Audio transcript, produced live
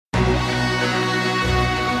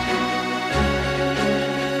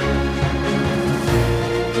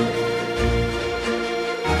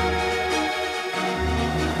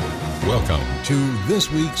to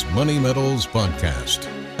this week's Money Metals podcast,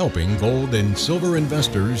 helping gold and silver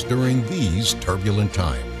investors during these turbulent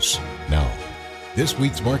times. Now, this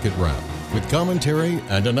week's market wrap with commentary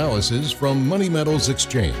and analysis from Money Metals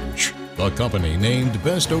Exchange, the company named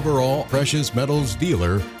Best Overall Precious Metals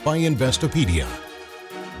Dealer by Investopedia.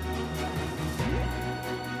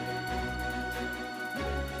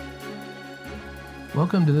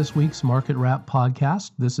 Welcome to this week's Market Wrap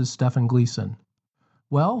podcast. This is Stefan Gleason.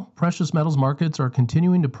 Well, precious metals markets are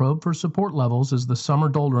continuing to probe for support levels as the summer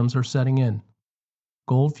doldrums are setting in.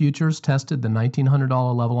 Gold futures tested the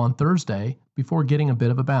 $1,900 level on Thursday before getting a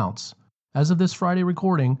bit of a bounce. As of this Friday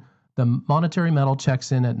recording, the monetary metal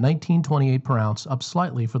checks in at $1,928 per ounce, up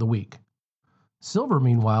slightly for the week. Silver,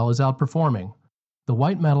 meanwhile, is outperforming. The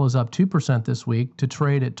white metal is up 2% this week to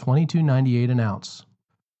trade at $22.98 an ounce.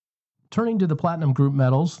 Turning to the platinum group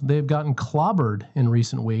metals, they've gotten clobbered in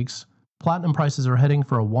recent weeks. Platinum prices are heading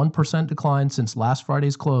for a 1% decline since last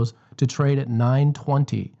Friday's close to trade at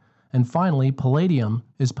 $9.20. And finally, palladium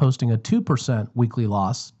is posting a 2% weekly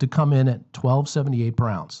loss to come in at $12.78 per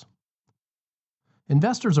ounce.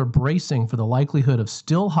 Investors are bracing for the likelihood of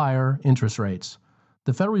still higher interest rates.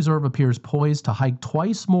 The Federal Reserve appears poised to hike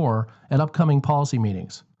twice more at upcoming policy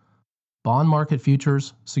meetings. Bond market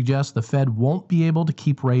futures suggest the Fed won't be able to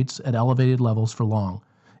keep rates at elevated levels for long.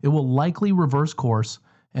 It will likely reverse course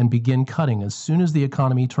and begin cutting as soon as the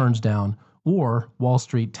economy turns down or Wall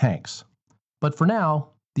Street tanks. But for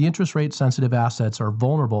now, the interest rate sensitive assets are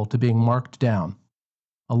vulnerable to being marked down.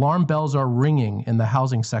 Alarm bells are ringing in the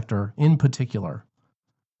housing sector in particular.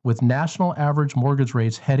 With national average mortgage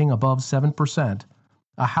rates heading above 7%,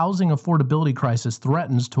 a housing affordability crisis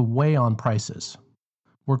threatens to weigh on prices.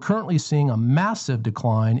 We're currently seeing a massive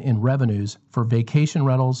decline in revenues for vacation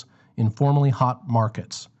rentals in formerly hot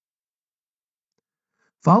markets.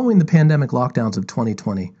 Following the pandemic lockdowns of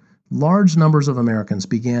 2020, large numbers of Americans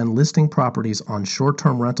began listing properties on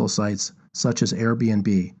short-term rental sites such as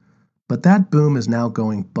Airbnb, but that boom is now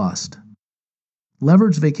going bust.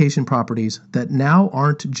 Leveraged vacation properties that now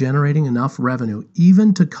aren't generating enough revenue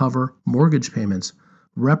even to cover mortgage payments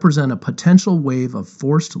represent a potential wave of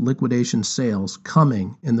forced liquidation sales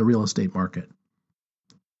coming in the real estate market.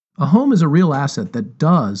 A home is a real asset that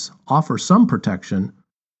does offer some protection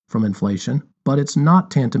from inflation, but it's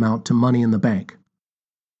not tantamount to money in the bank.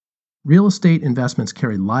 Real estate investments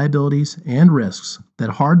carry liabilities and risks that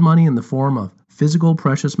hard money in the form of physical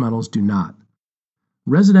precious metals do not.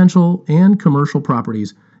 Residential and commercial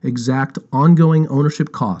properties exact ongoing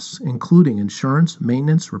ownership costs, including insurance,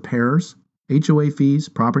 maintenance, repairs, HOA fees,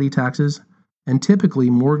 property taxes, and typically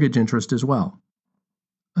mortgage interest as well.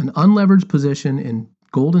 An unleveraged position in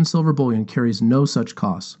gold and silver bullion carries no such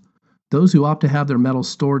costs. Those who opt to have their metals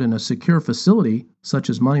stored in a secure facility, such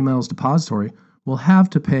as Money Metals Depository, will have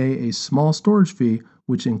to pay a small storage fee,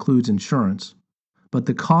 which includes insurance. But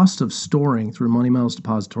the cost of storing through Money Metals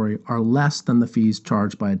Depository are less than the fees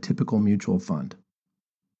charged by a typical mutual fund.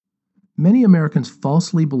 Many Americans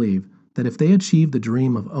falsely believe that if they achieve the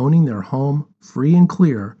dream of owning their home free and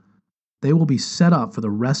clear, they will be set up for the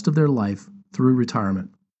rest of their life through retirement.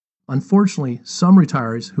 Unfortunately, some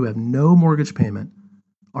retirees who have no mortgage payment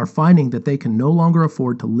are finding that they can no longer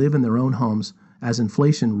afford to live in their own homes as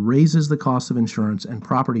inflation raises the cost of insurance and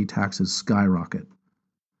property taxes skyrocket.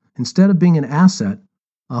 Instead of being an asset,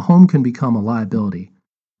 a home can become a liability,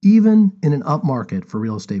 even in an up market for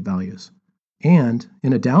real estate values. And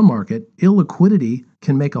in a down market, illiquidity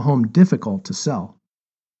can make a home difficult to sell.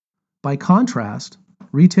 By contrast,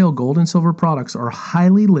 retail gold and silver products are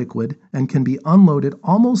highly liquid and can be unloaded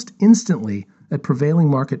almost instantly at prevailing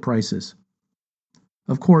market prices.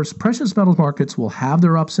 Of course, precious metals markets will have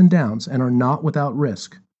their ups and downs and are not without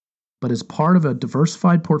risk. But as part of a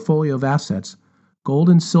diversified portfolio of assets, gold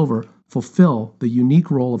and silver fulfill the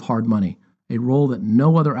unique role of hard money, a role that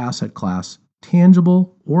no other asset class,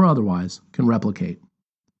 tangible or otherwise, can replicate.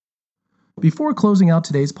 Before closing out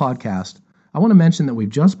today's podcast, I want to mention that we've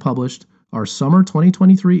just published our summer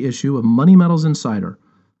 2023 issue of Money Metals Insider.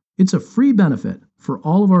 It's a free benefit for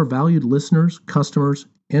all of our valued listeners, customers,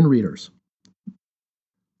 and readers.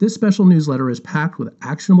 This special newsletter is packed with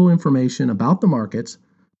actionable information about the markets,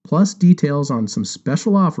 plus details on some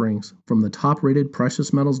special offerings from the top-rated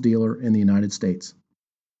precious metals dealer in the United States.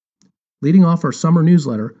 Leading off our summer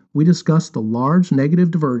newsletter, we discuss the large negative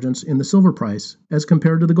divergence in the silver price as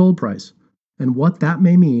compared to the gold price, and what that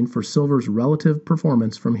may mean for silver's relative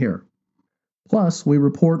performance from here. Plus, we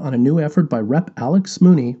report on a new effort by Rep. Alex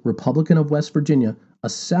Mooney, Republican of West Virginia, a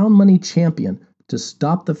sound money champion, to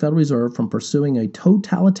stop the Federal Reserve from pursuing a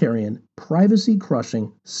totalitarian,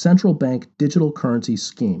 privacy-crushing central bank digital currency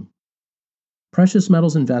scheme. Precious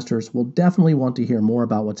metals investors will definitely want to hear more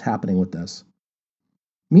about what's happening with this.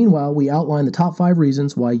 Meanwhile, we outline the top 5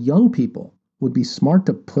 reasons why young people would be smart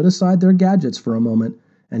to put aside their gadgets for a moment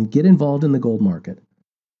and get involved in the gold market.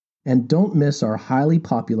 And don't miss our highly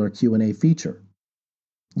popular Q&A feature.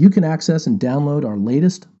 You can access and download our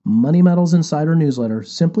latest Money Metals Insider newsletter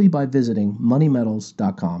simply by visiting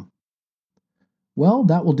moneymetals.com. Well,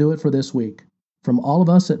 that will do it for this week. From all of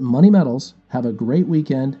us at Money Metals, have a great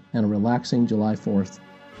weekend and a relaxing July 4th.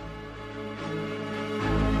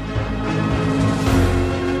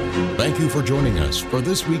 Thank you for joining us for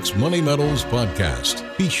this week's Money Metals podcast.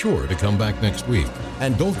 Be sure to come back next week.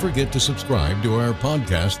 And don't forget to subscribe to our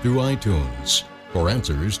podcast through iTunes. For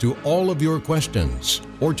answers to all of your questions,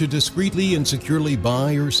 or to discreetly and securely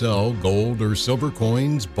buy or sell gold or silver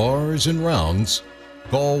coins, bars, and rounds,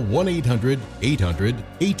 call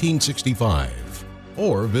 1-800-800-1865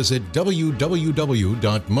 or visit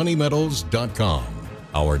www.moneymetals.com.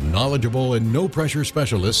 Our knowledgeable and no-pressure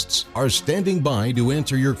specialists are standing by to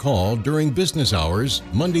answer your call during business hours,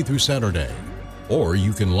 Monday through Saturday. Or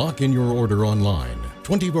you can lock in your order online,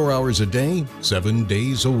 24 hours a day, 7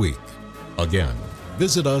 days a week. Again,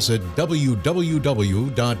 visit us at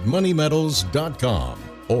www.moneymetals.com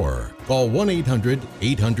or call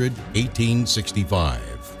 1-800-800-1865.